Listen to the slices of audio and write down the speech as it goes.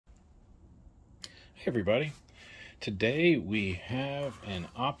Hey everybody, today we have an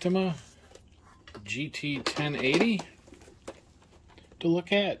Optoma GT1080 to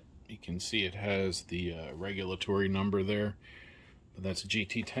look at. You can see it has the regulatory number there, but that's a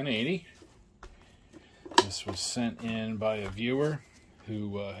GT1080. This was sent in by a viewer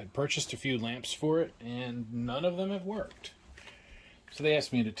who had purchased a few lamps for it and none of them have worked. So they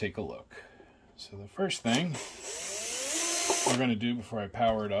asked me to take a look. So the first thing we're going to do before I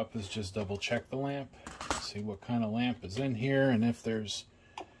power it up is just double check the lamp, see what kind of lamp is in here, and if there's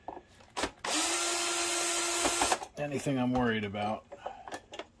anything I'm worried about.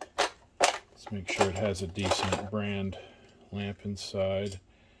 Let's make sure it has a decent brand lamp inside.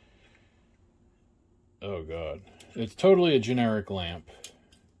 Oh god, it's totally a generic lamp,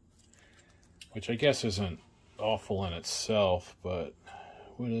 which I guess isn't awful in itself, but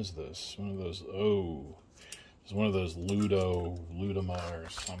what is this? One of those, oh, it's one of those Ludima or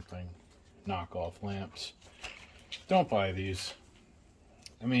something knockoff lamps. Don't buy these.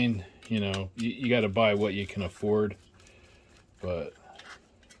 I mean, you know, you got to buy what you can afford, but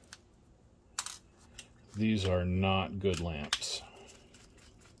these are not good lamps.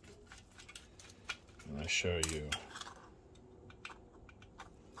 I'm going to show you.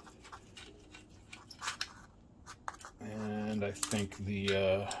 And I think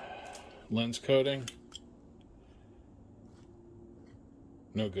the lens coating,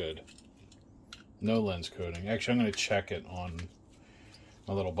 no good. No lens coating. Actually, I'm going to check it on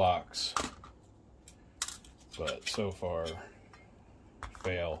my little box. But so far,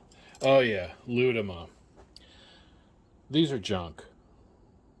 fail. Oh yeah, Ludima. These are junk.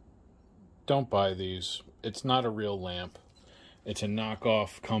 Don't buy these. It's not a real lamp. It's a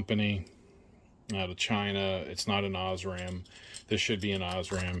knockoff company out of China. It's not an Osram. This should be an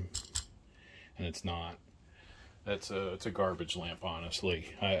Osram, and it's not. It's a garbage lamp, honestly.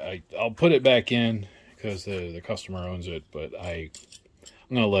 I'll put it back in because the customer owns it, but I'm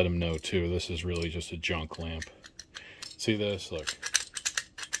gonna let him know too. This is really just a junk lamp. See this? Look,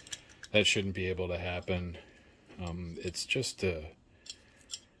 that shouldn't be able to happen. It's just they're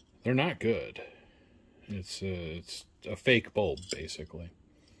not good. It's a fake bulb basically.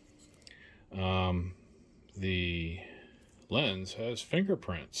 The lens has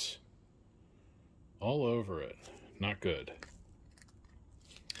fingerprints all over it. Not good.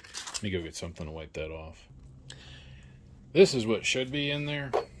 Let me go get something to wipe that off. This is what should be in there.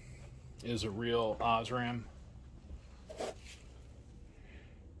 Is a real Osram.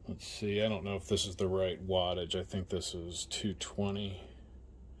 Let's see, I don't know if this is the right wattage. I think this is 220.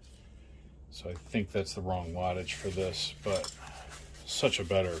 So I think that's the wrong wattage for this, but such a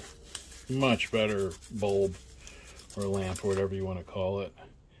better, much better bulb or lamp or whatever you want to call it.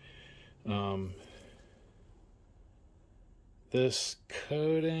 This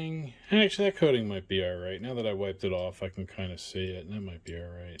coating, actually that coating might be alright. Now that I wiped it off, I can kind of see it, and that might be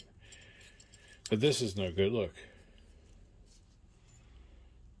alright. But this is no good, look.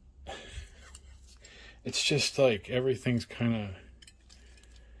 It's just like everything's kind of,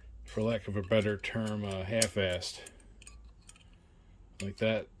 for lack of a better term, half-assed. Like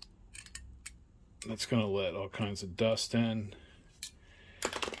that. That's going to let all kinds of dust in.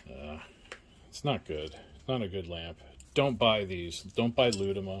 It's not good. It's not a good lamp. Don't buy these. Don't buy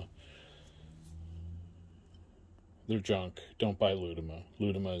Ludima. They're junk. Don't buy Ludima.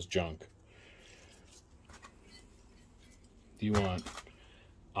 Ludima is junk. Do you want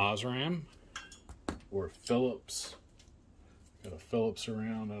Osram or Philips? Got a Philips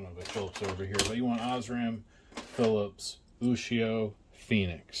around. I don't know if Philips over here, but you want Osram, Philips, Ushio,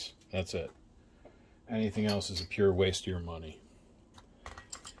 Phoenix. That's it. Anything else is a pure waste of your money.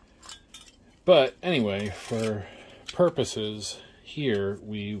 But anyway, for purposes here,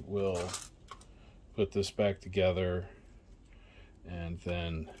 we will put this back together and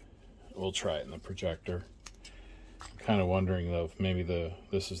then we'll try it in the projector. I'm kind of wondering though if maybe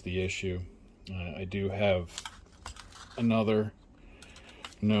this is the issue. I do have another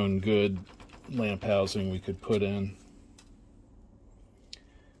known good lamp housing we could put in.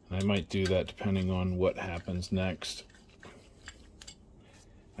 I might do that depending on what happens next.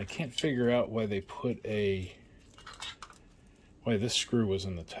 I can't figure out why they put why this screw was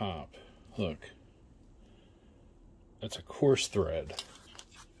in the top. Look. That's a coarse thread.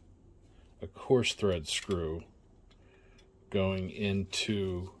 A coarse thread screw going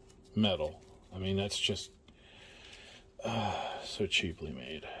into metal. I mean, that's just so cheaply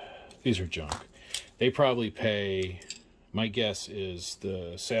made. These are junk. They probably pay, my guess is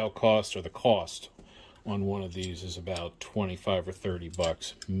the sale cost or the cost on one of these is about 25 or 30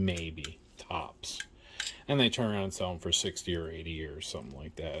 bucks, maybe, tops. And they turn around and sell them for 60 or 80 or something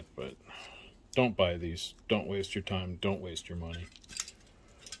like that. But Don't buy these. Don't waste your time. Don't waste your money.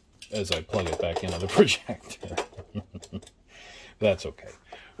 As I plug it back into the projector. That's okay.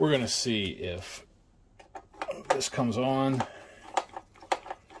 We're going to see if this comes on.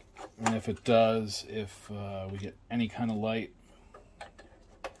 And if it does, if we get any kind of light.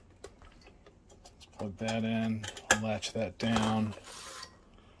 Let's plug that in. Latch that down.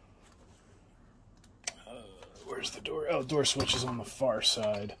 Where's the door? Oh, door switch is on the far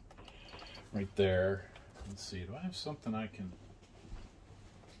side. Right there. Let's see. Do I have something I can...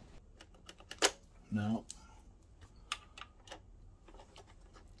 No.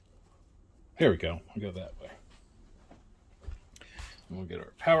 Here we go. I'll go that way. And we'll get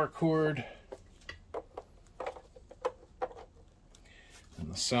our power cord. On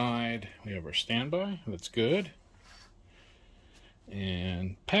the side, we have our standby. That's good.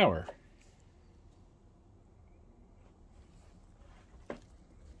 And power.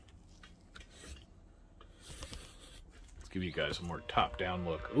 Let's give you guys a more top-down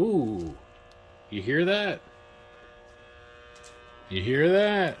look. Ooh! You hear that? You hear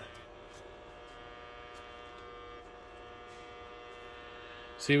that?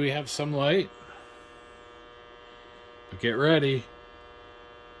 See, we have some light. But get ready.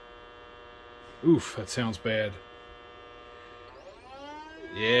 Oof, that sounds bad.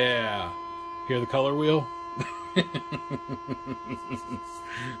 Yeah. Hear the color wheel?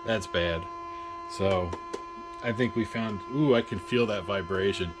 That's bad. So, I think we found... Ooh, I can feel that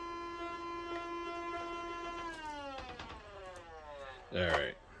vibration.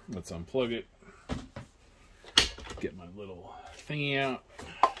 Alright, let's unplug it. Get my little thingy out.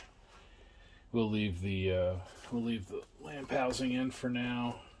 We'll leave the lamp housing in for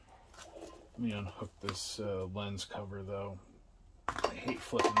now. Let me unhook this lens cover though. I hate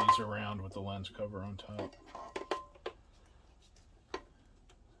flipping these around with the lens cover on top.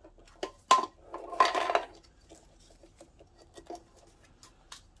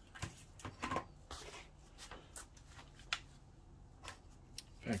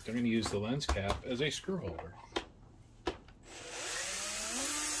 In fact, I'm going to use the lens cap as a screw holder.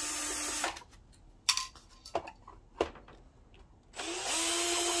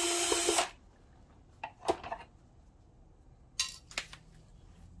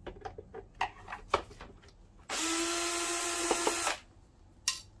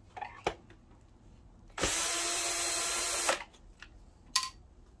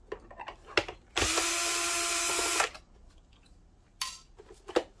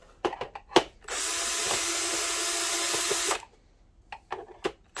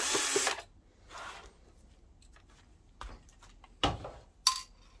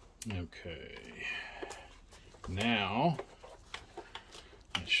 Okay, now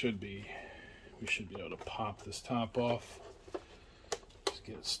we should be able to pop this top off. Just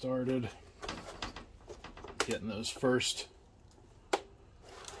get it started. Getting those first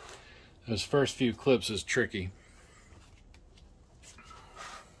few clips is tricky.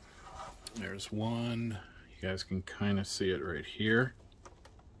 There's one. You guys can kind of see it right here.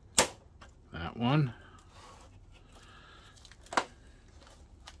 That one.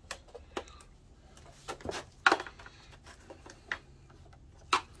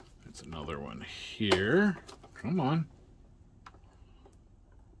 Another one here. Come on.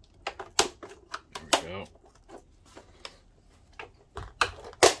 There we go.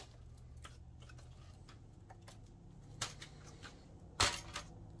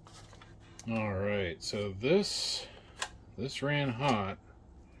 All right, so this ran hot.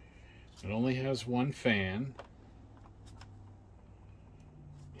 It only has one fan.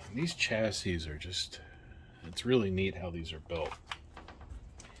 And these chassis are just, it's really neat how these are built.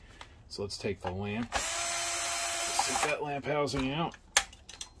 So let's take the lamp, let's take that lamp housing out,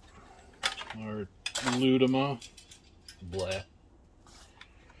 our Optoma, bleh.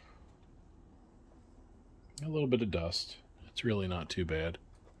 A little bit of dust, it's really not too bad.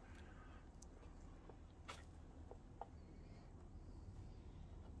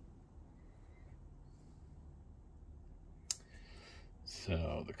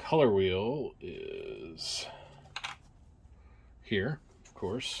 So the color wheel is here, of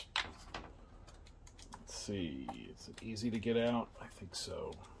course. See, is it easy to get out? I think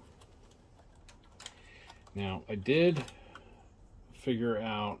so. Now, I did figure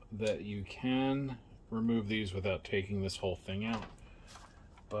out that you can remove these without taking this whole thing out,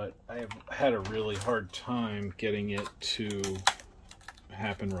 but I have had a really hard time getting it to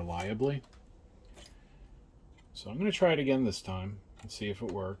happen reliably. So I'm going to try it again this time and see if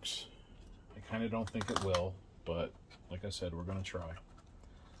it works. I kind of don't think it will, but like I said, we're going to try.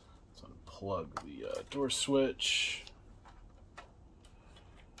 Plug the door switch.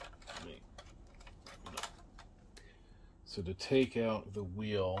 Let me So to take out the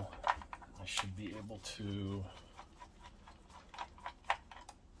wheel, I should be able to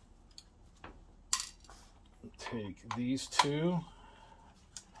take these two.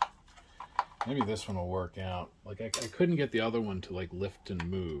 Maybe this one will work out. Like I couldn't get the other one to like lift and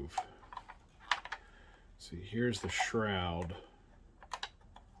move. See, here's the shroud.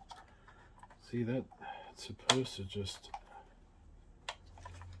 See that? It's supposed to just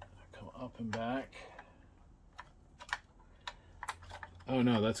come up and back. Oh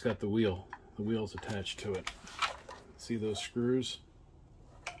no, that's got the wheel. The wheel's attached to it. See those screws?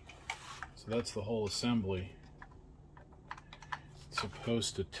 So that's the whole assembly. It's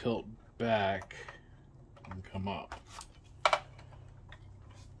supposed to tilt back and come up.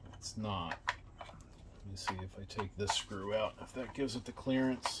 It's not. Let me see if I take this screw out, if that gives it the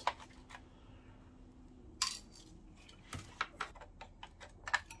clearance.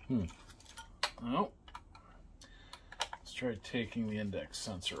 No. Let's try taking the index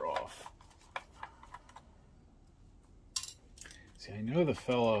sensor off. See, I know the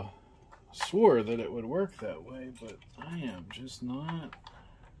fella swore that it would work that way, but I am just not.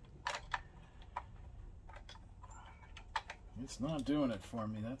 It's not doing it for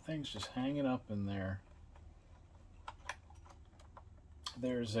me. That thing's just hanging up in there.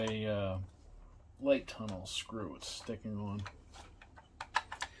 There's a light tunnel screw it's sticking on.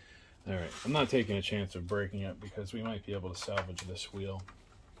 Alright, I'm not taking a chance of breaking it because we might be able to salvage this wheel.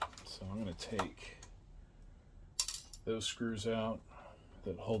 So I'm going to take those screws out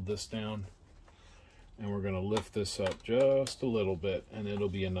that hold this down, and we're going to lift this up just a little bit, and it'll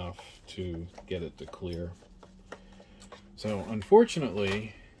be enough to get it to clear. So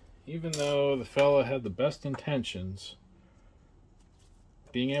unfortunately, even though the fella had the best intentions,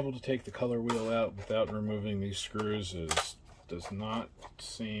 being able to take the color wheel out without removing these screws does not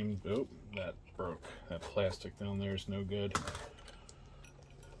seem... Oh, that broke. That plastic down there is no good.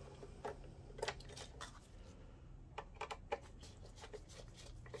 Now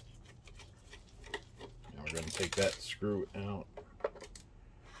we're going to take that screw out.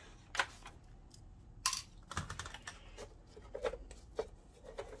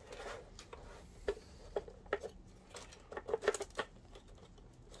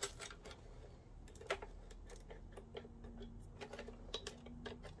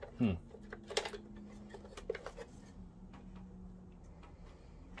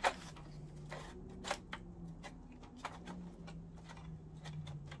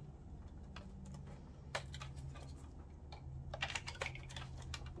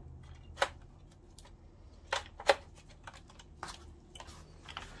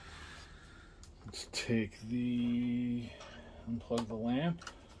 Let's take unplug the lamp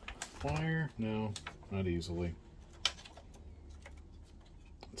wire. No, not easily.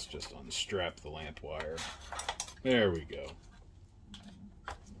 Let's just unstrap the lamp wire. There we go.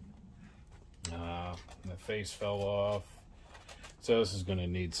 The face fell off. So this is going to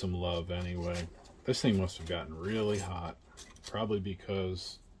need some love anyway. This thing must have gotten really hot. Probably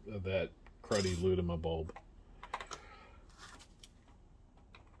because of that cruddy Ludima bulb.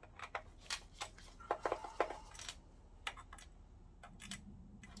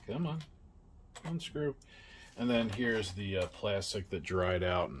 Come on, unscrew. And then here's the plastic that dried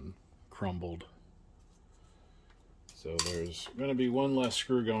out and crumbled. So there's going to be one less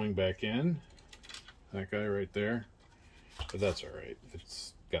screw going back in. That guy right there. But that's all right.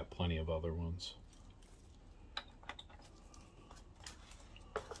 It's got plenty of other ones.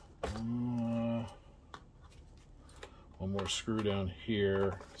 One more screw down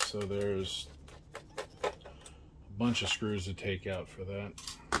here. So there's a bunch of screws to take out for that.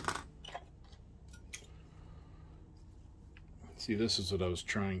 See, this is what I was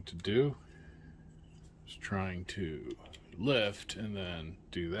trying to do. I was trying to lift and then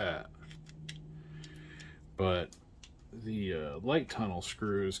do that. But the light tunnel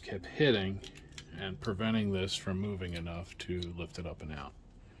screws kept hitting and preventing this from moving enough to lift it up and out.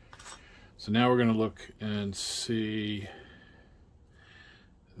 So now we're going to look and see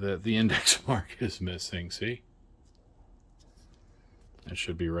that the index mark is missing. See? It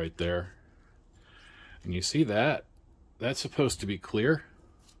should be right there. And you see that? That's supposed to be clear.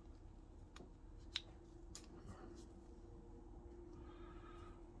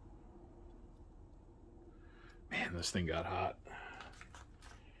 Man, this thing got hot.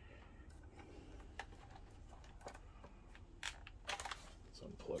 Let's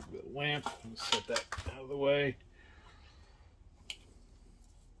unplug the lamp and set that out of the way.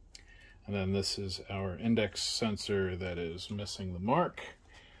 And then this is our index sensor that is missing the mark.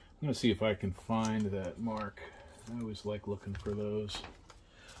 I'm going to see if I can find that mark. I always like looking for those.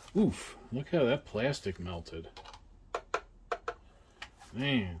 Oof, look how that plastic melted.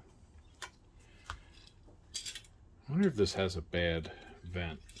 Man. I wonder if this has a bad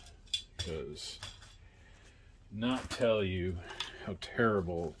vent, because not tell you how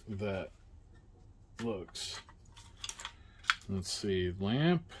terrible that looks. Let's see,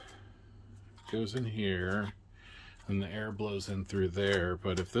 lamp goes in here and the air blows in through there,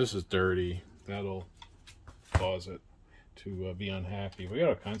 but if this is dirty, that'll cause it to be unhappy. We got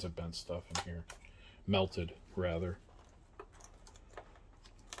all kinds of bent stuff in here, melted rather.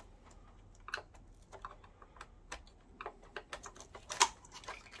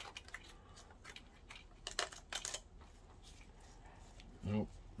 Nope,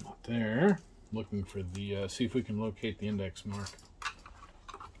 not there. Looking for the, see if we can locate the index mark.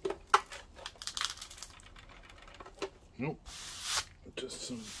 Nope, just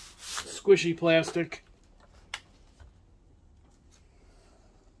some squishy plastic.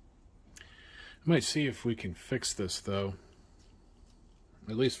 I might see if we can fix this though,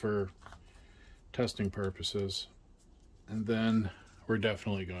 at least for testing purposes. And then we're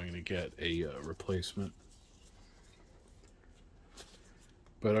definitely going to get a replacement.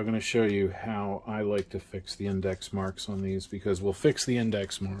 But I'm going to show you how I like to fix the index marks on these, because we'll fix the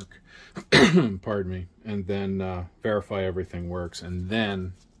index mark, pardon me, and then verify everything works, and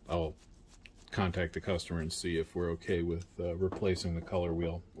then I'll contact the customer and see if we're okay with replacing the color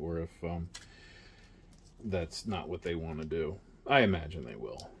wheel, or if that's not what they want to do. I imagine they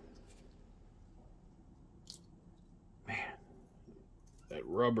will. Man, that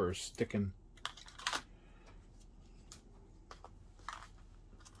rubber is sticking.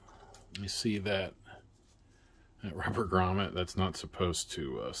 You see that rubber grommet? That's not supposed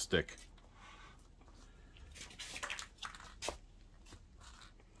to stick.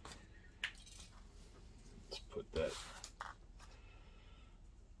 Let's put that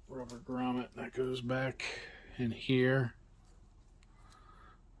rubber grommet that goes back in here.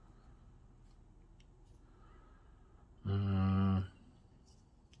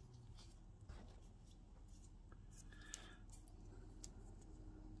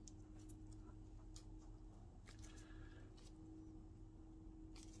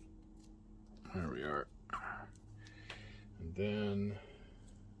 There we are. And then,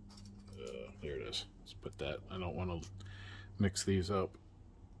 there it is. Let's put that. I don't want to mix these up.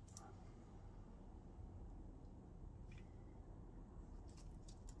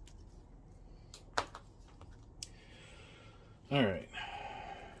 All right.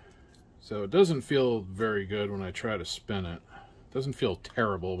 So it doesn't feel very good when I try to spin it. It doesn't feel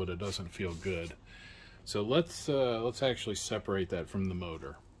terrible, but it doesn't feel good. So let's actually separate that from the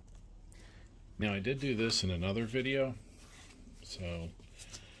motor. Now, I did do this in another video, so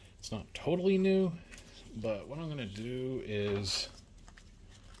it's not totally new, but what I'm going to do is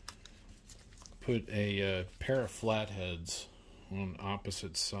put a pair of flatheads on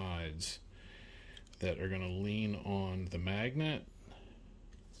opposite sides that are going to lean on the magnet,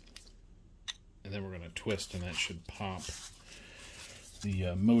 and then we're going to twist, and that should pop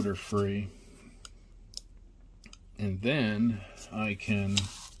the motor free. And then I can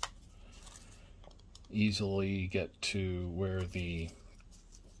easily get to where the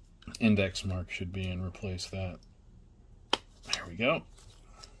index mark should be and replace that. There we go.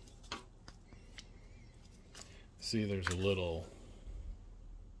 See, there's a little,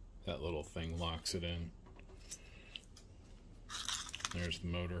 that little thing locks it in. There's the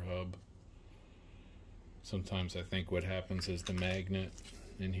motor hub. Sometimes I think what happens is the magnet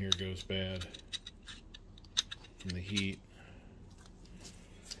in here goes bad from the heat.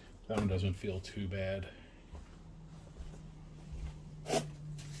 That one doesn't feel too bad.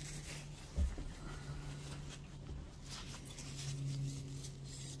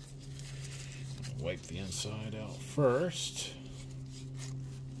 Wipe the inside out first.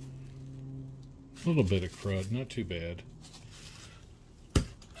 A little bit of crud, not too bad.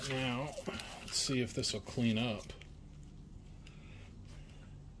 Now, let's see if this will clean up.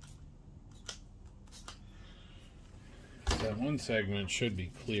 That one segment should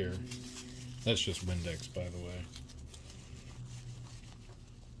be clear. That's just Windex, by the way.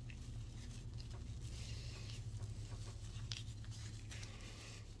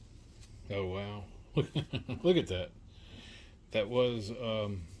 Oh wow. Look at that. That was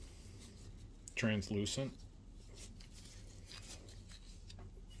translucent.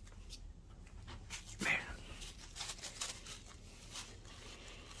 Man.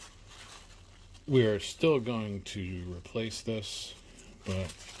 We are still going to replace this,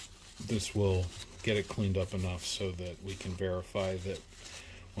 but this will get it cleaned up enough so that we can verify that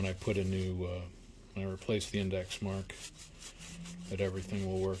when I put a new, when I replace the index mark, that everything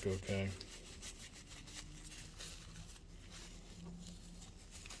will work okay.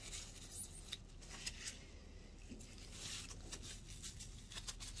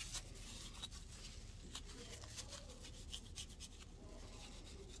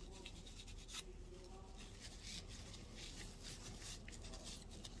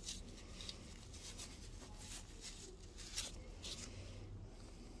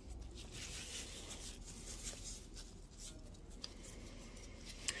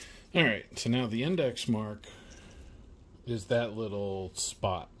 Alright, so now the index mark is that little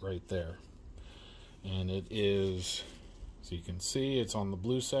spot right there. And it is, so you can see it's on the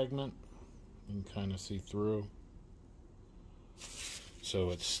blue segment. You can kind of see through. So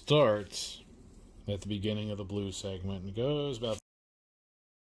it starts at the beginning of the blue segment and goes about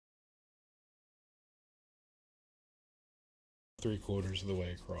 3/4 of the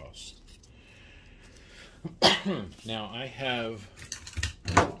way across. Now I have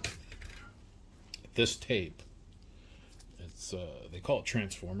this tape. It's they call it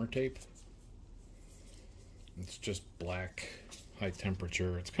transformer tape. It's just black, high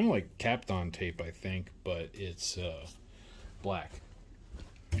temperature. It's kind of like Kapton tape, I think, but it's black.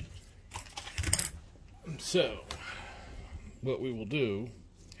 So what we will do,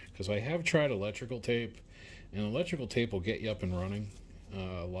 because I have tried electrical tape, and electrical tape will get you up and running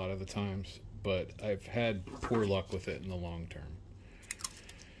a lot of the times, but I've had poor luck with it in the long term.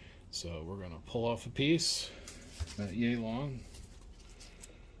 So we're going to pull off a piece about yay long.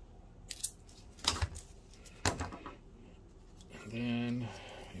 And then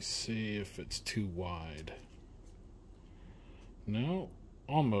let me see if it's too wide. No,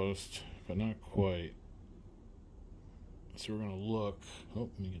 almost, but not quite. So we're going to look. Oh,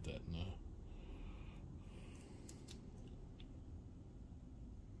 let me get that in there.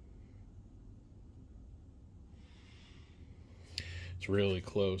 It's really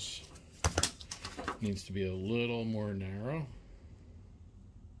close. Needs to be a little more narrow.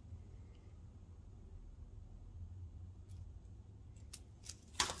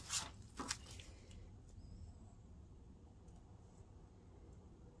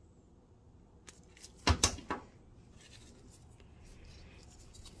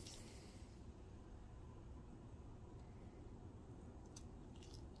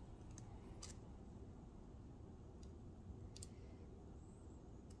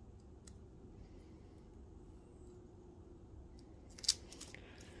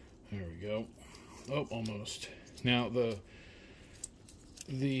 There we go. Oh, almost. Now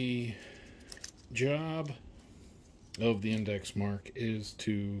the job of the index mark is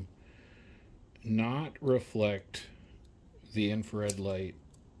to not reflect the infrared light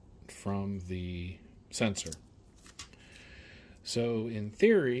from the sensor. So in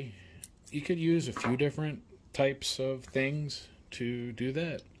theory, you could use a few different types of things to do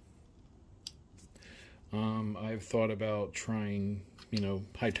that. I've thought about trying,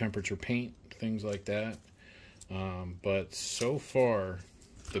 high temperature paint, things like that. But so far,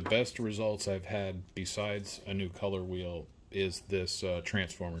 the best results I've had, besides a new color wheel, is this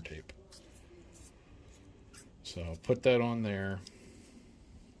transformer tape. So put that on there.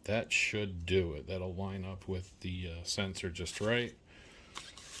 That should do it. That'll line up with the sensor just right.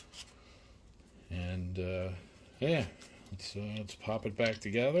 And yeah, let's pop it back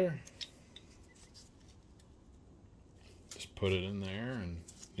together. Just put it in there and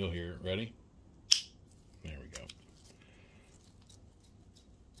you'll hear it. Ready? There we go.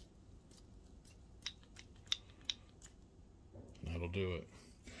 That'll do it.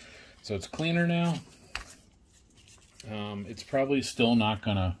 So it's cleaner now. It's probably still not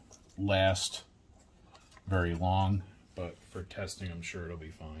gonna last very long, but for testing I'm sure it'll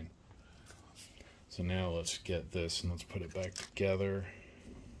be fine. So now let's get this and let's put it back together.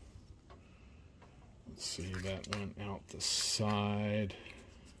 Let's see, that went out the side.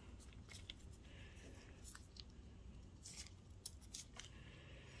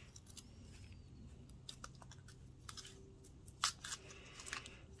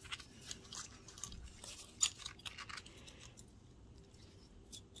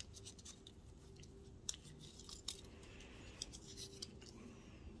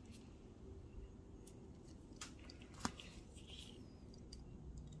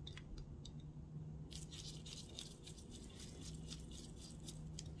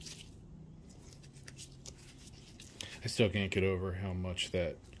 I still can't get over how much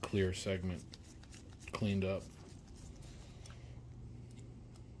that clear segment cleaned up.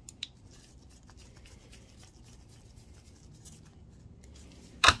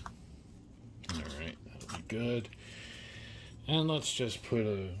 Alright, that'll be good. And let's just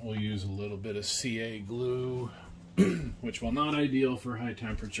we'll use a little bit of CA glue, which, while not ideal for high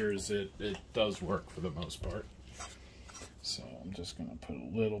temperatures, it does work for the most part. So I'm just going to put a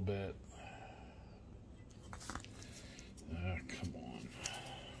little bit. Come on.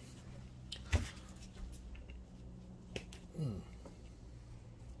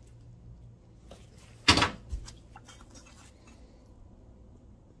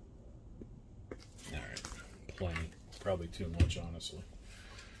 Alright, plenty. Probably too much, honestly.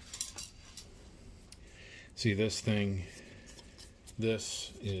 See, this thing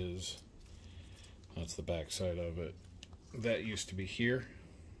This is, that's the back side of it. That used to be here,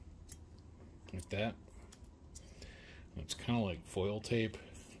 like that. It's kind of like foil tape,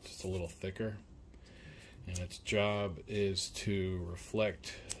 just a little thicker. And its job is to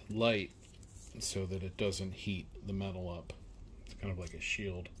reflect light so that it doesn't heat the metal up. It's kind of like a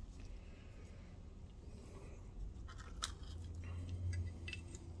shield.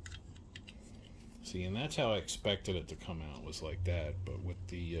 See, and that's how I expected it to come out, was like that, but with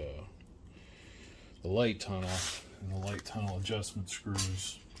the light tunnel and the light tunnel adjustment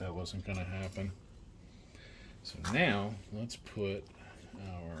screws, that wasn't going to happen. So now let's put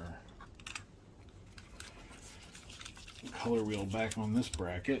our color wheel back on this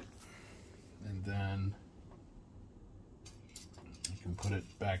bracket, and then you can put it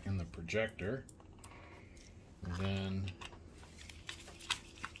back in the projector, and then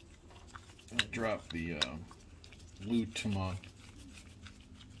I'll drop the Optoma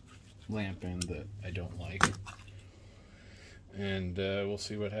lamp in that I don't like, and we'll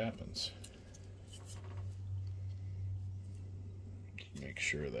see what happens. Make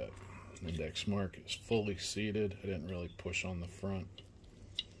sure that index mark is fully seated. I didn't really push on the front.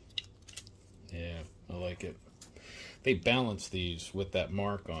 Yeah, I like it. They balance these with that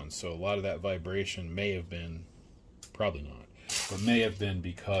mark on, so a lot of that vibration may have been, probably not, but may have been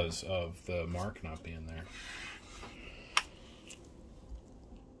because of the mark not being there.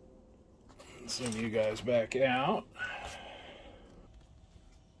 Send you guys back out.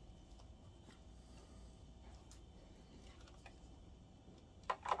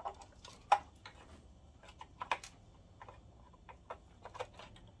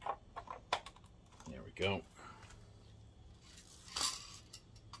 There we go.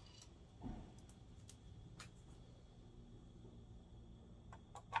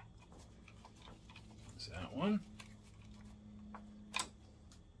 Is that one?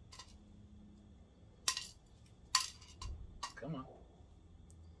 Come on.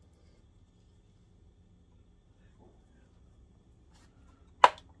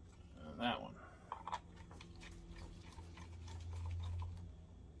 And that one.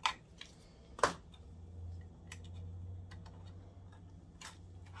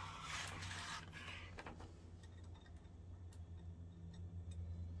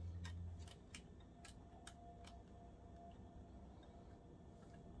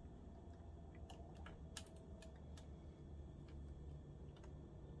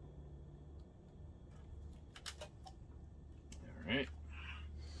 Alright.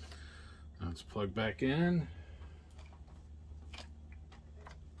 Let's plug back in.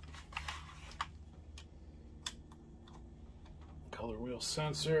 Color wheel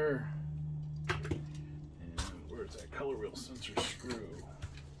sensor. And where's that color wheel sensor screw?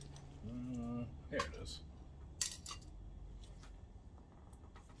 There it is.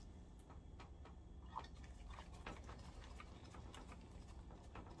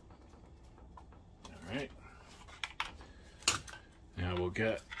 Alright. Now we'll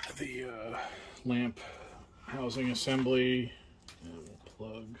get the lamp housing assembly, and we'll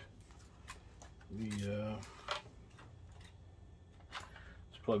plug the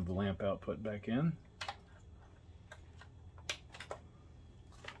let's plug the lamp output back in.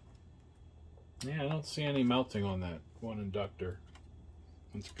 Yeah, I don't see any melting on that one inductor.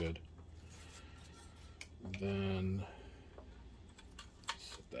 That's good. And then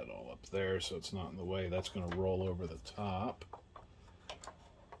set that all up there so it's not in the way. That's going to roll over the top.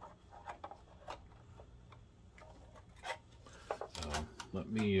 Let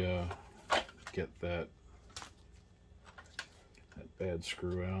me get that bad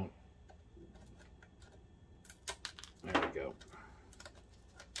screw out. There we go.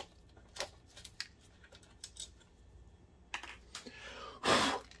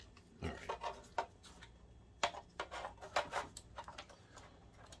 All right.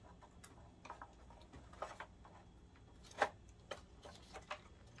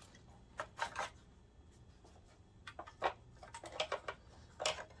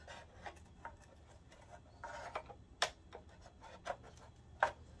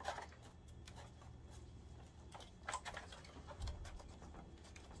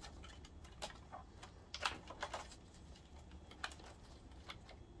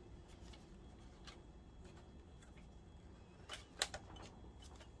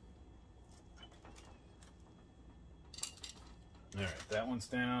 All right, that one's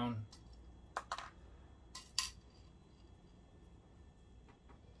down.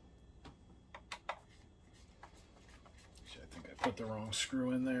 Actually, I think I put the wrong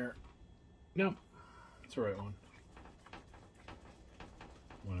screw in there. Nope, it's the right one.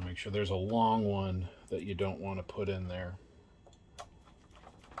 I want to make sure there's a long one that you don't want to put in there.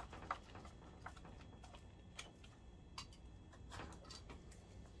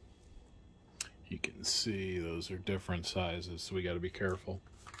 see, those are different sizes, so we got to be careful.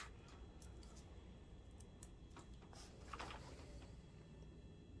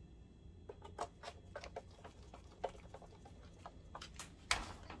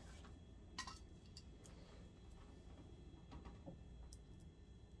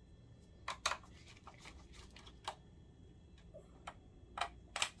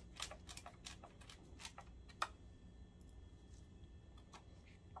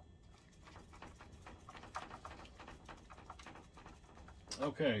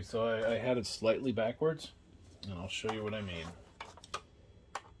 Okay, so I had it slightly backwards, and I'll show you what I mean.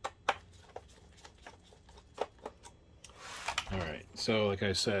 Alright, so like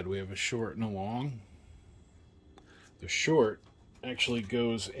I said, we have a short and a long. The short actually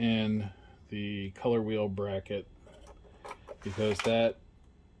goes in the color wheel bracket because that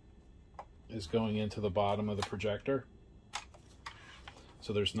is going into the bottom of the projector.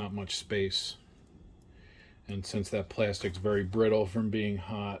 So there's not much space. And since that plastic's very brittle from being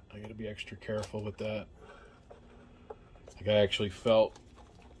hot, I gotta be extra careful with that. Like I actually felt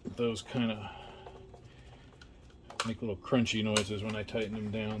those kind of make little crunchy noises when I tighten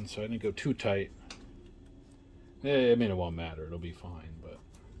them down, so I didn't go too tight. I mean, it won't matter, it'll be fine, but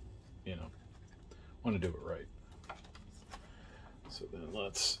you know, want to do it right. So then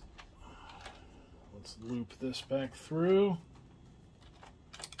let's loop this back through.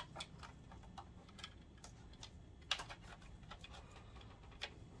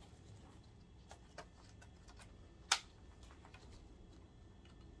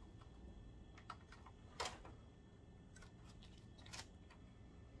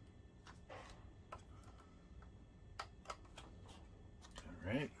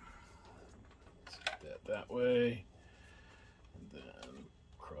 That way, and then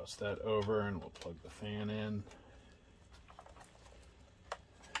cross that over, and we'll plug the fan in.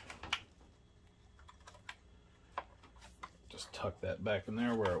 Just tuck that back in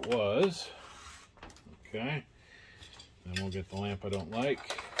there where it was. Okay, then we'll get the lamp I don't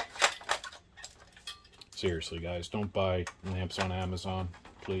like. Seriously, guys, don't buy lamps on Amazon,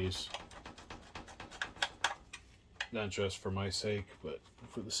 please. Not just for my sake, but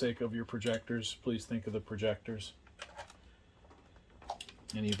for the sake of your projectors. Please think of the projectors.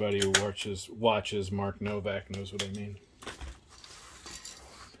 Anybody who watches Mark Novak knows what I mean.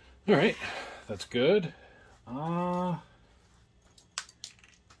 All right, that's good. A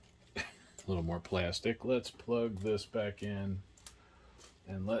little more plastic. Let's plug this back in,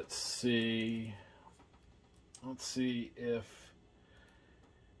 and let's see if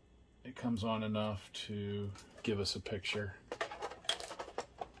it comes on enough to give us a picture.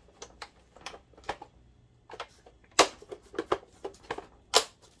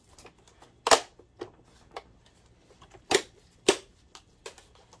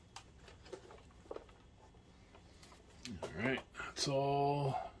 Alright, that's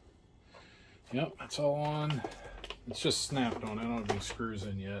all. Yep, that's all on. It's just snapped on. I don't have any screws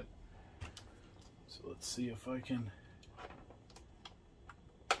in yet. So let's see if I can.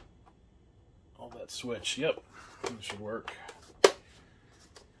 Oh, that switch. Yep, that should work.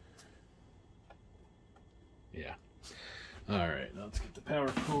 Yeah. All right, now let's get the power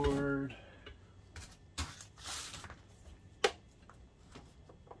cord.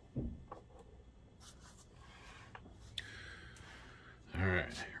 All right,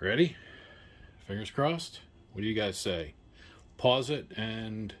 ready? Fingers crossed. What do you guys say? Pause it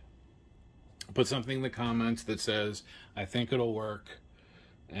and put something in the comments that says, I think it'll work,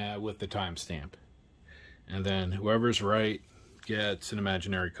 with the timestamp. And then whoever's right gets an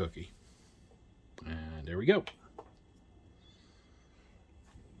imaginary cookie. And there we go.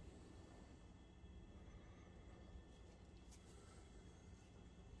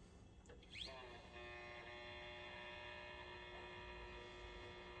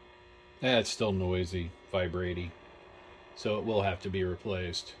 It's still noisy, vibrating, so it will have to be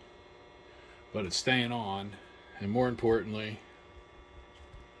replaced. But it's staying on, and more importantly,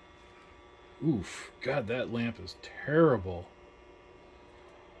 oof, God, that lamp is terrible.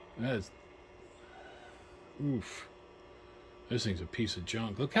 That is, oof. This thing's a piece of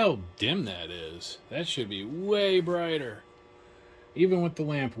junk. Look how dim that is. That should be way brighter, even with the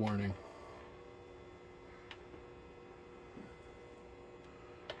lamp warning.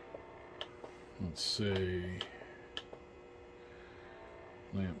 Let's see.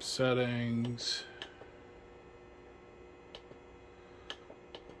 Lamp settings.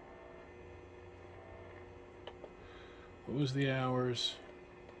 What was the hours?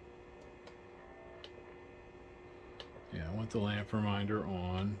 Yeah, I want the lamp reminder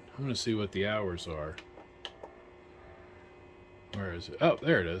on. I'm going to see what the hours are. Where is it? Oh,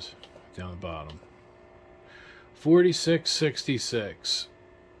 there it is. Down the bottom. 46.66.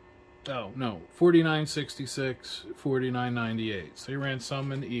 Oh no, 49.66, 49.98. So he ran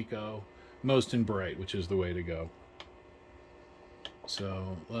some in eco, most in bright, which is the way to go.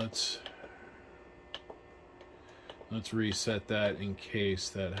 So let's reset that in case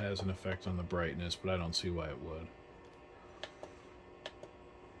that has an effect on the brightness, but I don't see why it would.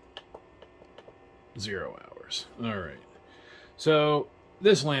 0 hours. All right. So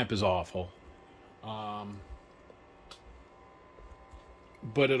this lamp is awful.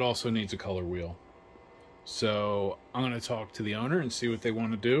 But it also needs a color wheel. So I'm going to talk to the owner and see what they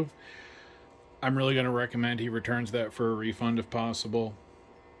want to do. I'm really going to recommend he returns that for a refund if possible.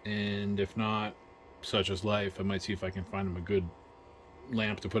 And if not, such as life, I might see if I can find him a good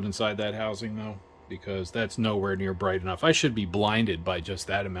lamp to put inside that housing though, because that's nowhere near bright enough. I should be blinded by just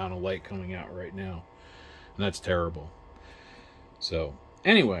that amount of light coming out right now. And that's terrible. So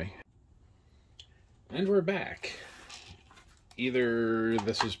anyway, and we're back. Either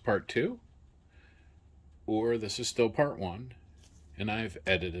this is part 2 or this is still part 1, and I've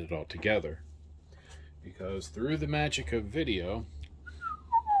edited it all together because through the magic of video,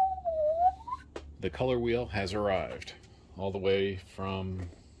 the color wheel has arrived all the way from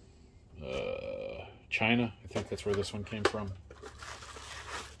China. I think that's where this one came from.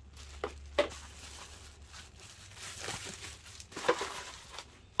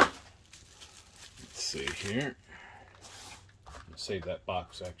 Let's see here. Save that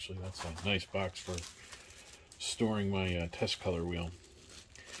box, actually. That's a nice box for storing my test color wheel.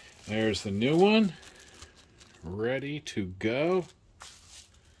 There's the new one, ready to go.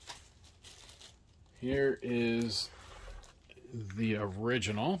 Here is the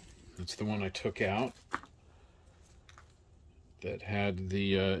original. It's the one I took out that had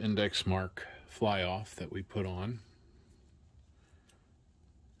the index mark fly off that we put on.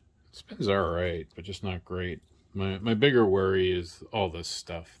 It spins all right, but just not great. My bigger worry is all this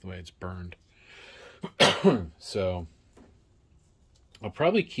stuff, the way it's burned. So I'll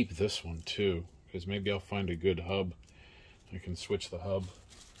probably keep this one too, because maybe I'll find a good hub. I can switch the hub.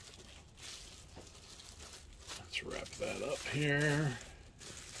 Let's wrap that up here.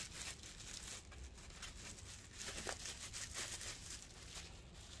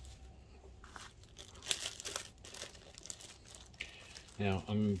 Now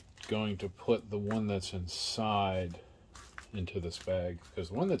I'm going to put the one that's inside into this bag, because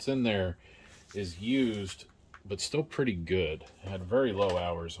the one that's in there is used but still pretty good. It had very low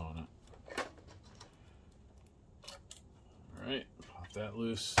hours on it. Alright, pop that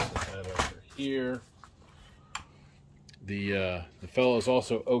loose, set that over here. The fellow is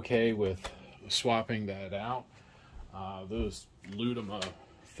also okay with swapping that out. Those Ludima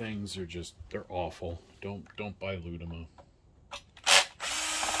things are just, they're awful. Don't buy Ludima.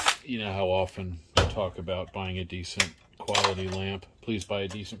 You know how often I talk about buying a decent quality lamp. Please buy a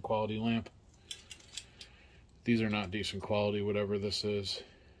decent quality lamp. These are not decent quality, whatever this is.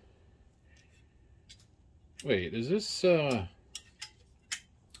 Wait, is this, oh,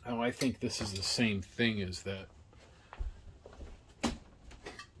 I think this is the same thing as that.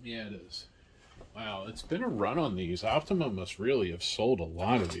 Yeah, it is. Wow, it's been a run on these. Optoma must really have sold a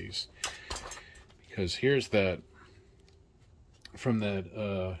lot of these. Because here's that, from that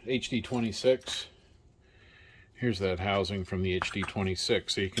HD26. Here's that housing from the HD26.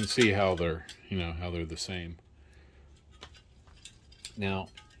 So you can see how they're, you know, how they're the same. Now,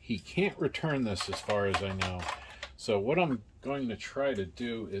 he can't return this as far as I know. So what I'm going to try to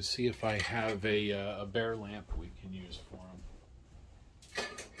do is see if I have a bare lamp we can use for him.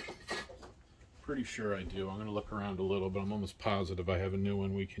 Pretty sure I do. I'm going to look around a little, but I'm almost positive I have a new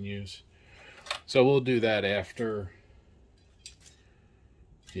one we can use. So we'll do that after.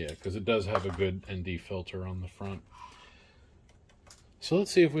 Yeah, because it does have a good ND filter on the front. So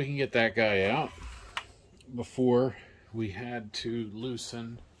let's see if we can get that guy out before we had to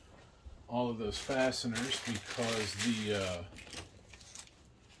loosen all of those fasteners, because the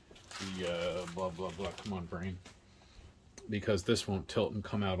blah blah blah, come on brain, because this won't tilt and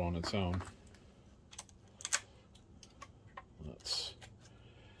come out on its own. Let's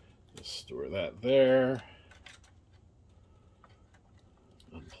just store that there.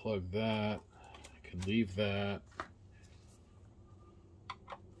 Unplug that. I can leave that.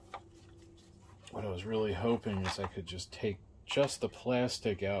 What I was really hoping is I could just take just the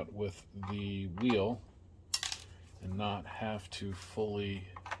plastic out with the wheel and not have to fully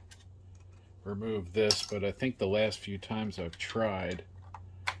remove this, but I think the last few times I've tried,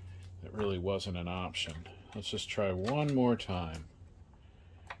 it really wasn't an option. Let's just try one more time,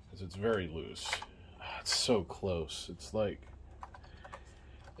 because it's very loose. It's so close. It's like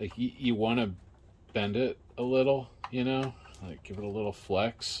you want to bend it a little, you know, like give it a little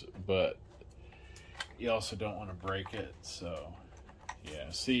flex, but you also don't want to break it. So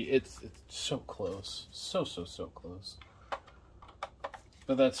yeah, see, it's so close, so close,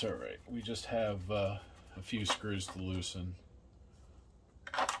 but that's all right. We just have a few screws to loosen.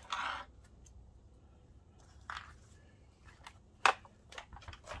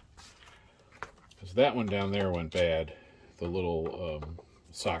 Because that one down there went bad. The little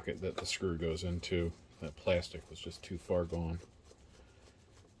socket that the screw goes into, that plastic was just too far gone.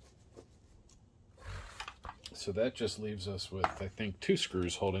 So that just leaves us with, I think, 2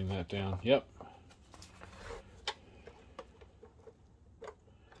 screws holding that down. Yep.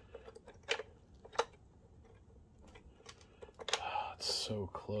 Oh, it's so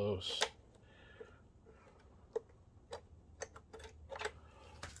close.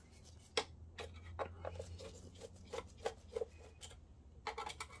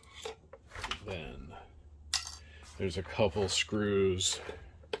 Then there's a couple screws.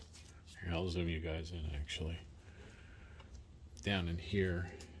 Here, I'll zoom you guys in actually. Down in here.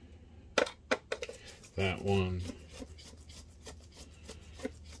 That one.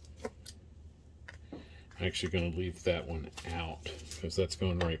 I'm actually going to leave that one out because that's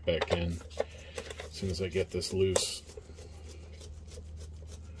going right back in as soon as I get this loose.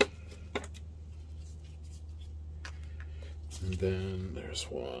 And then there's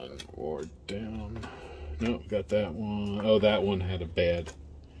one more down. Nope, got that one. Oh, that one had a bad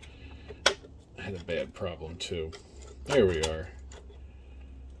problem too. There we are.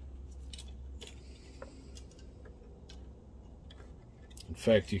 In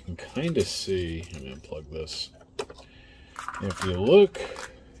fact, you can kind of see, I'm going to unplug this. If you look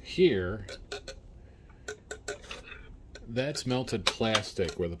here, that's melted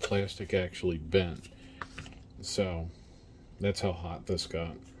plastic where the plastic actually bent. So that's how hot this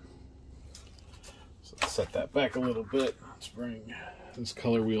got. So let's set that back a little bit. Let's bring this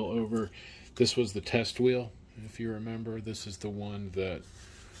color wheel over. This was the test wheel, if you remember. This is the one that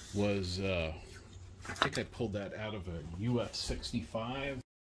was, I think I pulled that out of a UF65.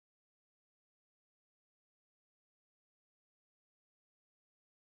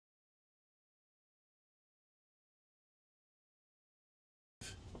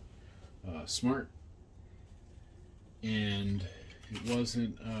 Smart. And it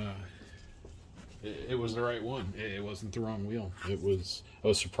wasn't, it was the right one. It wasn't the wrong wheel. I was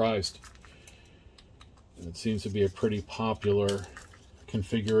surprised. And it seems to be a pretty popular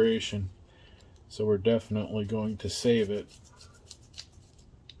configuration. So we're definitely going to save it.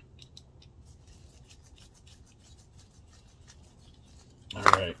 All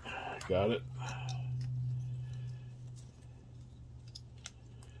right, got it.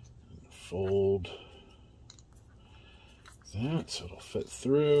 Fold that so it'll fit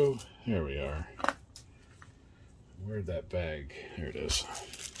through. There we are. Where'd that bag? There it is.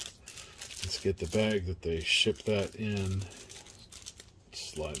 Let's get the bag that they shipped that in.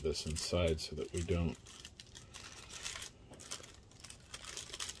 Slide this inside so that we don't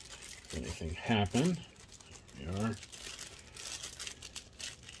have anything happen. There we are.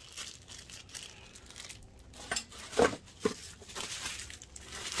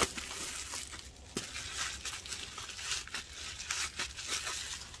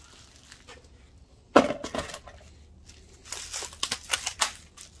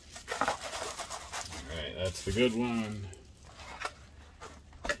 Alright, that's the good one.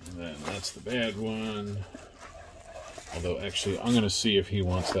 And then that's the bad one. Although, actually, I'm going to see if he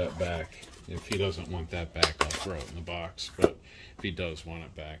wants that back. If he doesn't want that back, I'll throw it in the box. But if he does want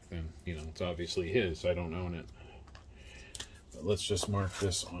it back, then, you know, it's obviously his. I don't own it. But let's just mark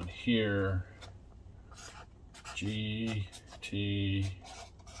this on here.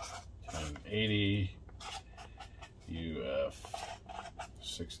 GT1080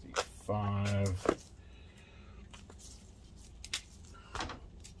 UF65.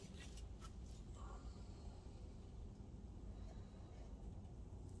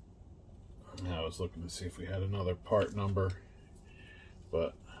 I was looking to see if we had another part number,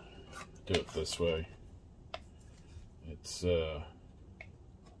 but do it this way. It's let's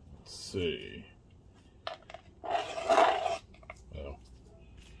see. Oh,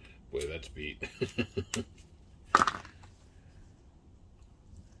 boy, that's beat. And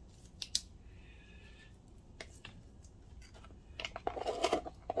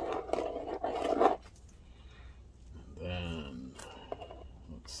then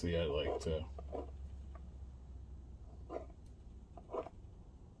let's see. I like to.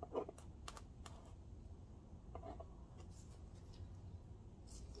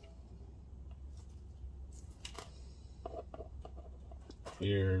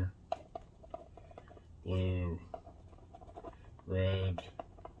 Here, blue, red,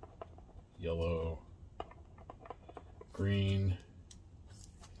 yellow, green,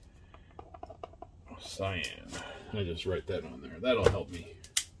 cyan. I just write that on there. That'll help me.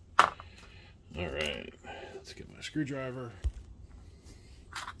 All right, let's get my screwdriver.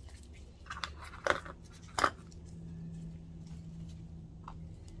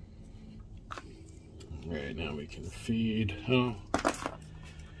 All right, now we can feed. Oh,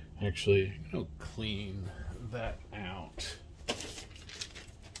 actually, I'll clean that out.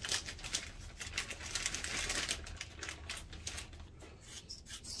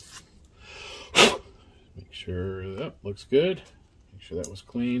 Make sure that looks good. Make sure that was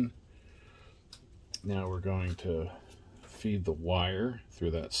clean. Now we're going to feed the wire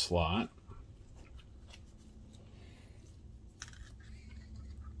through that slot.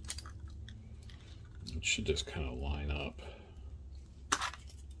 It should just kind of line up.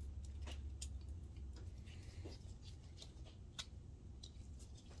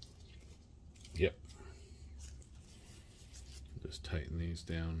 Yep. Just tighten these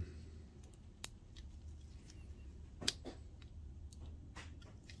down.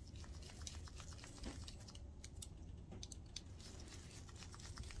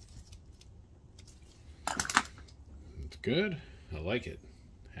 It's good. I like it.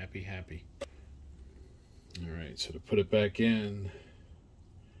 Happy, happy. All right, so to put it back in,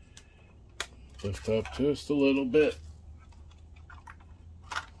 lift up just a little bit.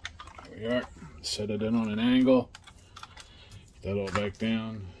 There we are. Set it in on an angle. Put that all back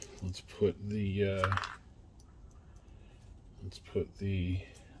down. Let's put these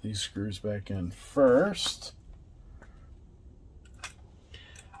screws back in first.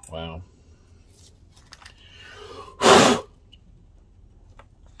 Wow.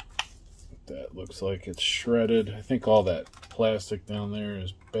 That looks like it's shredded. I think all that plastic down there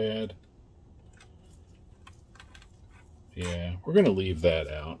is bad. Yeah, we're going to leave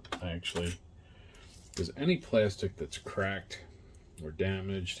that out, actually, because any plastic that's cracked or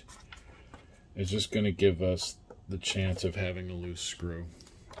damaged is just going to give us the chance of having a loose screw.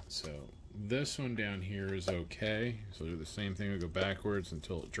 So this one down here is okay. So do the same thing. We'll go backwards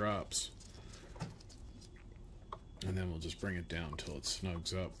until it drops. And then we'll just bring it down until it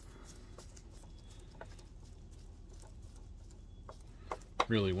snugs up.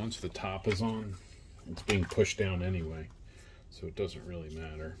 Really, once the top is on, it's being pushed down anyway, so it doesn't really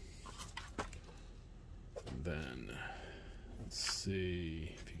matter. And then, let's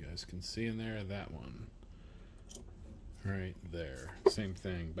see if you guys can see in there, that one. Right there. Same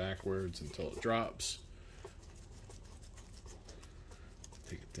thing, backwards until it drops.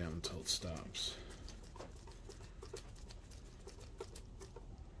 Take it down until it stops.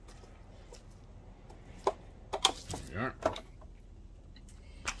 There we are.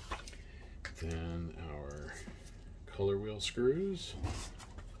 Then our color wheel screws.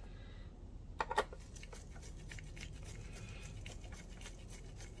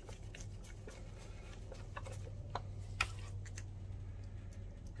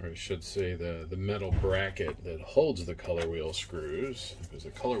 Or I should say the metal bracket that holds the color wheel screws, because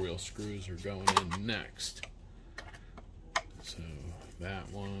the color wheel screws are going in next. So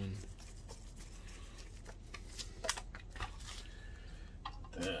that one.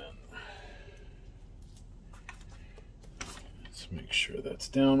 Then make sure that's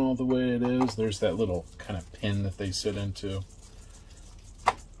down all the way it is. There's that little kind of pin that they sit into.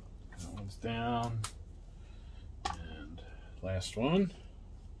 That one's down. And last one.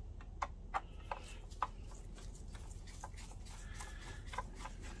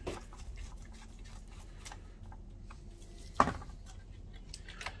 All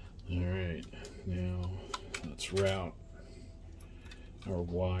right, now let's route our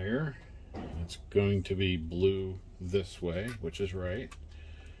wire. It's going to be blue this way, which is right.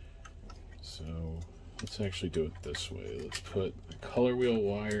 So let's actually do it this way. Let's put the color wheel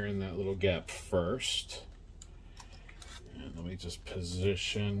wire in that little gap first. And let me just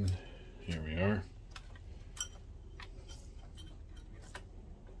position. Here we are.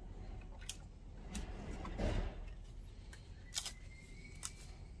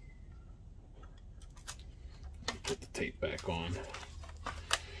 Put the tape back on.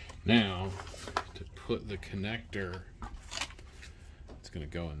 Now, to put the connector, it's going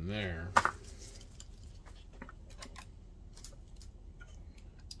to go in there.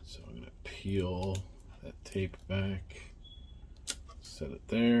 So I'm going to peel that tape back, set it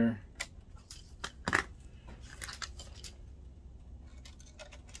there.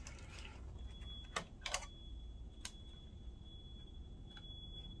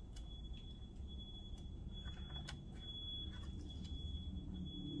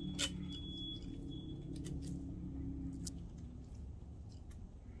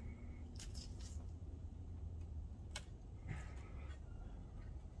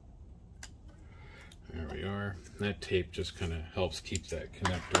 there. That tape just kind of helps keep that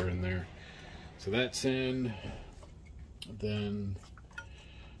connector in there. So that's in. Then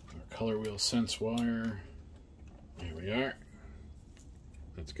our color wheel sense wire. There we are.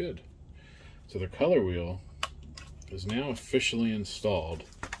 That's good. So the color wheel is now officially installed.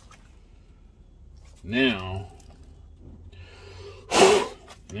 Now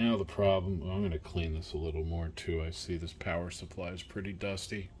the problem, well, I'm going to clean this a little more too. I see this power supply is pretty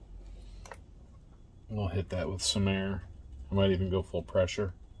dusty. I'll hit that with some air. I might even go full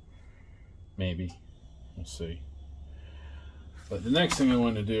pressure. Maybe. We'll see. But the next thing I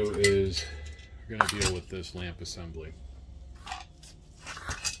want to do is we're going to deal with this lamp assembly.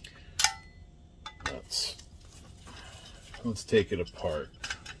 Let's take it apart.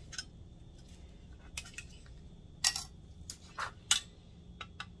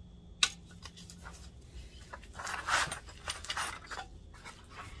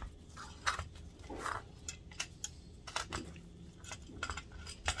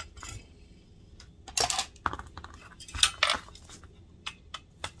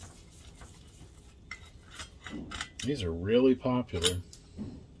 These are really popular.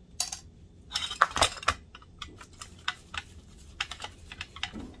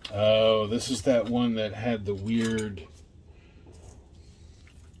 Oh, this is that one that had the weird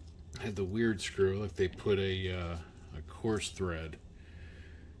screw. Look, they put a coarse thread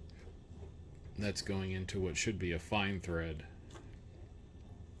that's going into what should be a fine thread.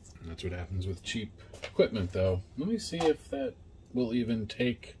 And that's what happens with cheap equipment, though. Let me see if that will even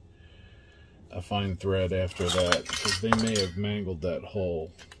take a fine thread after that, because they may have mangled that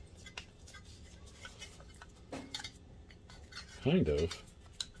hole. Kind of.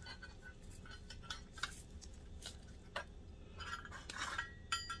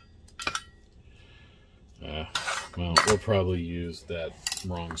 Well, we'll probably use that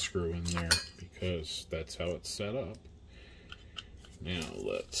wrong screw in there because that's how it's set up. Now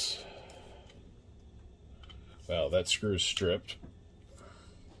let's... Wow, that screw's stripped.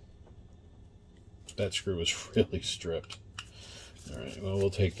 That screw was really stripped. Alright, well, we'll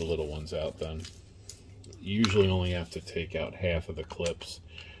take the little ones out then. You usually only have to take out half of the clips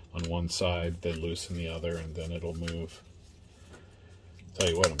on one side, then loosen the other, and then it'll move. Tell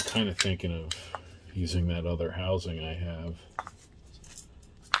you what, I'm kind of thinking of using that other housing I have.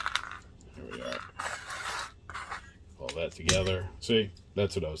 There we are. All that together. See,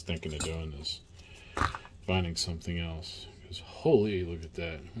 that's what I was thinking of doing, is finding something else. Because holy, look at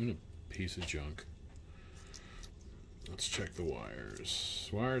that. What a piece of junk. Let's check the wires.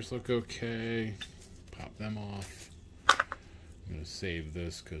 Wires look okay. Pop them off. I'm going to save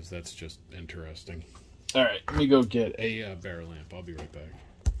this because that's just interesting. Alright, let me go get a bare lamp. I'll be right back.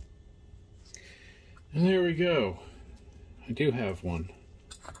 And there we go. I do have one.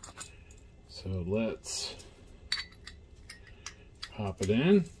 So let's pop it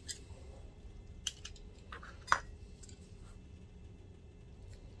in.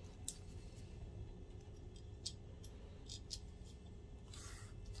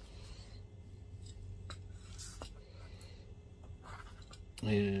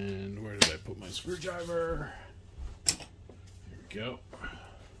 And where did I put my screwdriver? There we go.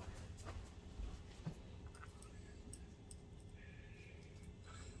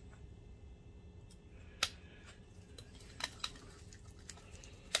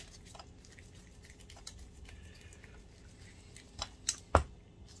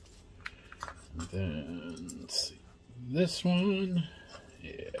 And then, let's see, this one,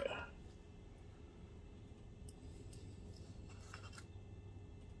 yeah.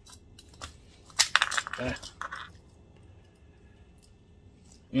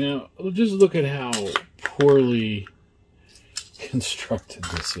 You know, just look at how poorly constructed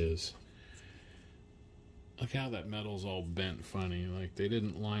this is. Look how that metal's all bent funny. Like, they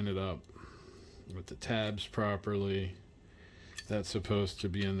didn't line it up with the tabs properly. That's supposed to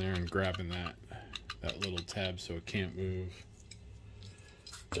be in there and grabbing that little tab so it can't move.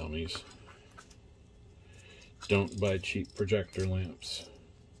 Dummies. Don't buy cheap projector lamps.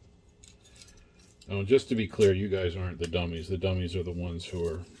 Oh, just to be clear, you guys aren't the dummies. The dummies are the ones who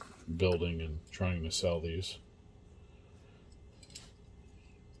are building and trying to sell these.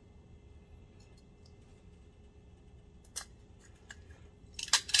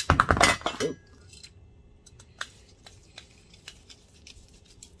 Oh.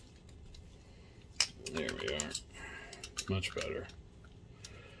 There we are. Much better.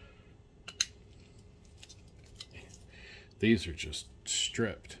 These are just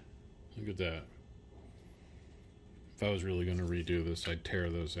stripped. Look at that. If I was really going to redo this, I'd tear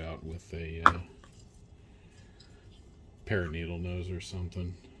those out with a pair of needle nose or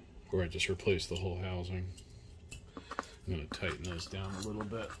something, or I'd just replace the whole housing. I'm going to tighten those down a little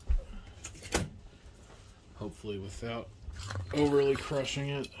bit. Hopefully without overly crushing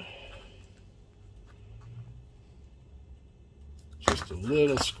it. Just a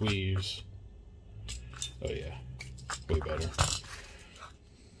little squeeze. Oh yeah, way better.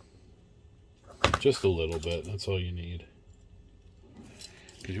 Just a little bit, that's all you need.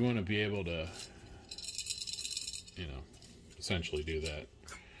 Because you want to be able to, you know, essentially do that.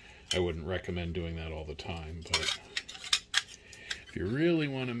 I wouldn't recommend doing that all the time, but if you really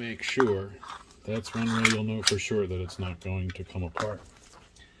want to make sure, that's one way you'll know for sure that it's not going to come apart.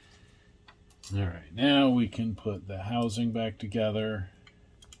 Alright, now we can put the housing back together,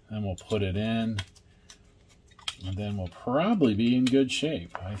 then we'll put it in, and then we'll probably be in good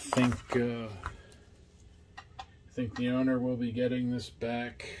shape. I think the owner will be getting this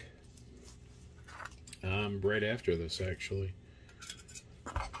back right after this, actually.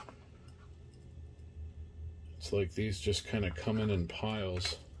 It's like these just kind of come in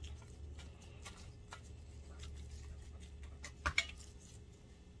piles.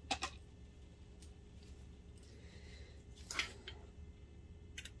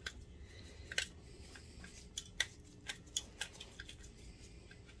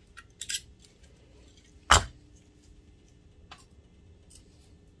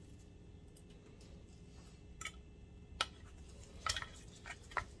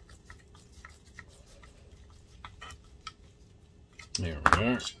 There we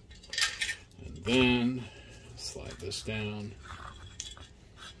are. And then slide this down.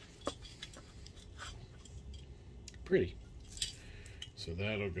 Pretty. So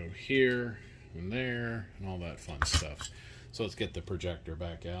that'll go here and there and all that fun stuff. So let's get the projector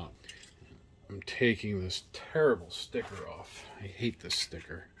back out. I'm taking this terrible sticker off. I hate this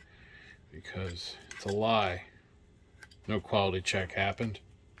sticker because it's a lie. No quality check happened.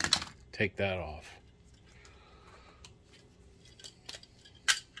 Take that off.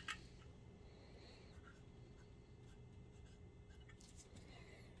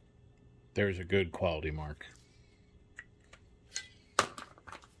 There's a good quality mark.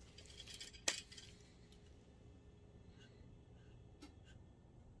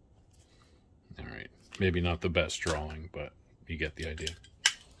 All right, maybe not the best drawing, but you get the idea.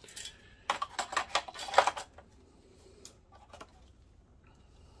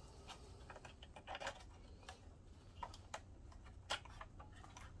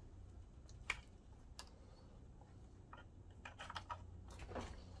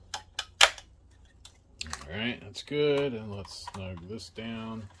 Alright, that's good, and let's snug this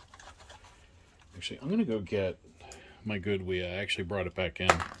down. Actually, I'm going to go get my good wheel. I actually brought it back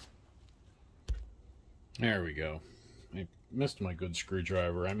in. There we go. I missed my good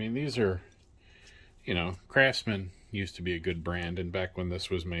screwdriver. I mean, these are, you know, Craftsman used to be a good brand, and back when this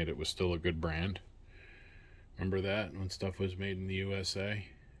was made, it was still a good brand. Remember that, when stuff was made in the USA?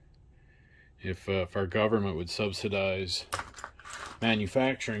 If our government would subsidize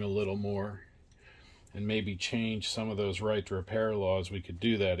manufacturing a little more, and maybe change some of those right to repair laws, we could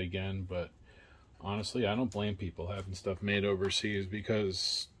do that again. But honestly, I don't blame people having stuff made overseas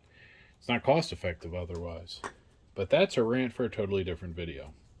because it's not cost effective otherwise. But that's a rant for a totally different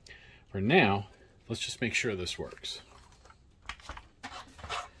video. For now, let's just make sure this works.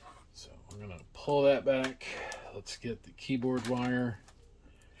 So we're gonna pull that back. Let's get the keyboard wire.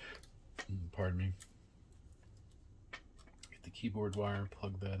 Pardon me. Get the keyboard wire,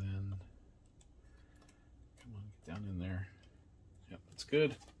 plug that in. Down in there. Yep, that's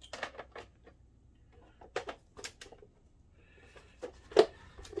good.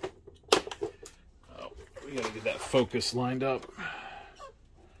 Oh, we gotta get that focus lined up.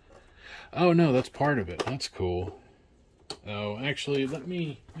 Oh no, that's part of it. That's cool. Oh, actually, let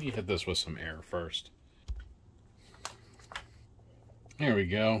me hit this with some air first. There we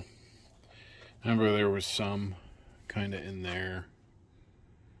go. Remember, there was some kind of in there.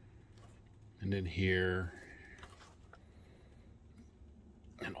 And in here.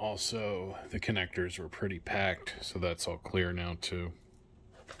 And also, the connectors were pretty packed, so that's all clear now, too.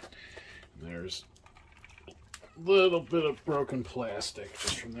 And there's a little bit of broken plastic,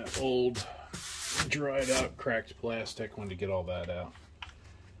 just from that old, dried out, cracked plastic. Wanted to get all that out.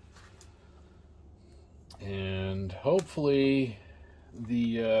 And hopefully,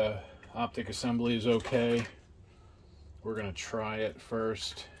 the optic assembly is okay. We're going to try it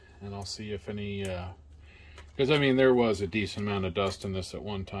first, and I'll see if any... because, I mean, there was a decent amount of dust in this at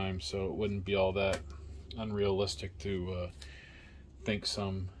one time, so it wouldn't be all that unrealistic to think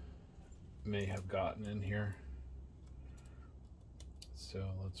some may have gotten in here. So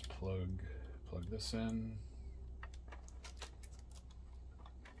let's plug this in.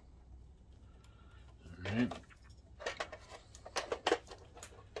 All right.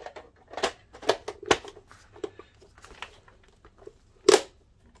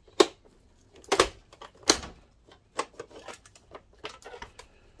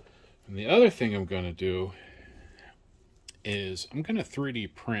 And the other thing I'm going to do is I'm going to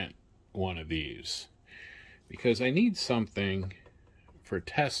 3D print one of these, because I need something for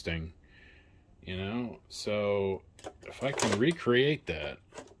testing, you know. So if I can recreate that,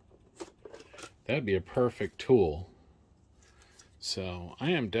 that'd be a perfect tool. So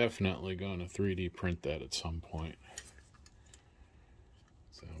I am definitely going to 3D print that at some point.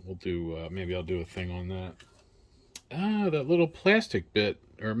 So we'll do, maybe I'll do a thing on that. Ah, that little plastic bit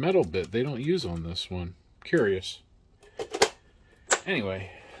or metal bit they don't use on this one. Curious. Anyway,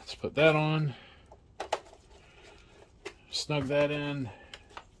 let's put that on. Snug that in.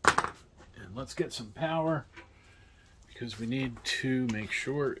 And let's get some power, because we need to make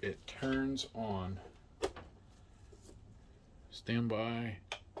sure it turns on. Stand by.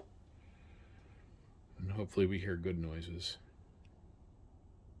 And hopefully we hear good noises.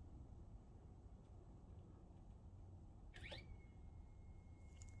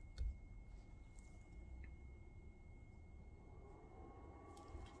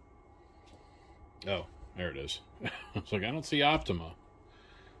 Oh, there it is. I was like, I don't see Optoma.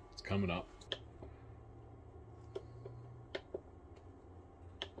 It's coming up.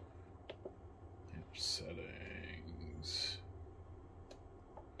 Settings.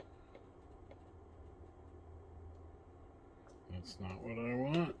 That's not what I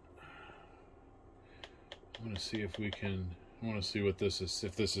want. I want to see if we can, I want to see what this is,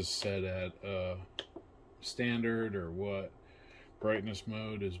 if this is set at standard or what. Brightness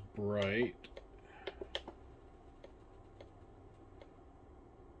mode is bright.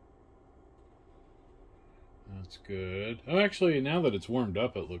 That's good. Oh, actually, now that it's warmed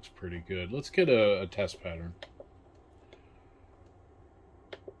up, it looks pretty good. Let's get a test pattern.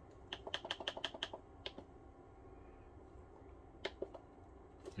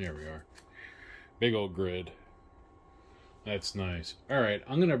 There we are. Big old grid. That's nice. Alright,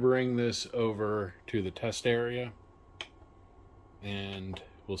 I'm going to bring this over to the test area, and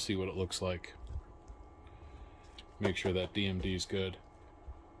we'll see what it looks like. Make sure that DMD is good.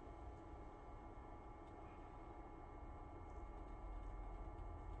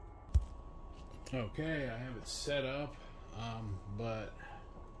 Okay, I have it set up, but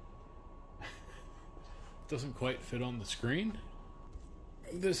it doesn't quite fit on the screen.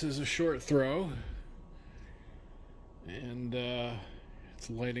 This is a short throw, and it's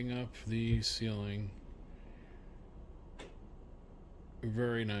lighting up the ceiling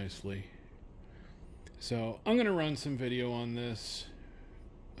very nicely. So I'm going to run some video on this.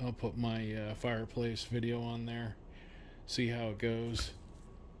 I'll put my fireplace video on there, see how it goes.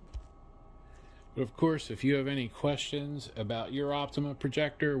 But of course, if you have any questions about your Optoma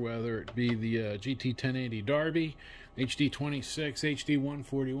projector, whether it be the GT1080 Darbee, HD26,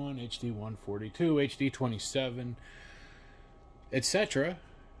 HD141, HD142, HD27, etc.,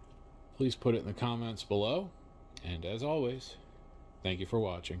 please put it in the comments below. And as always, thank you for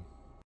watching.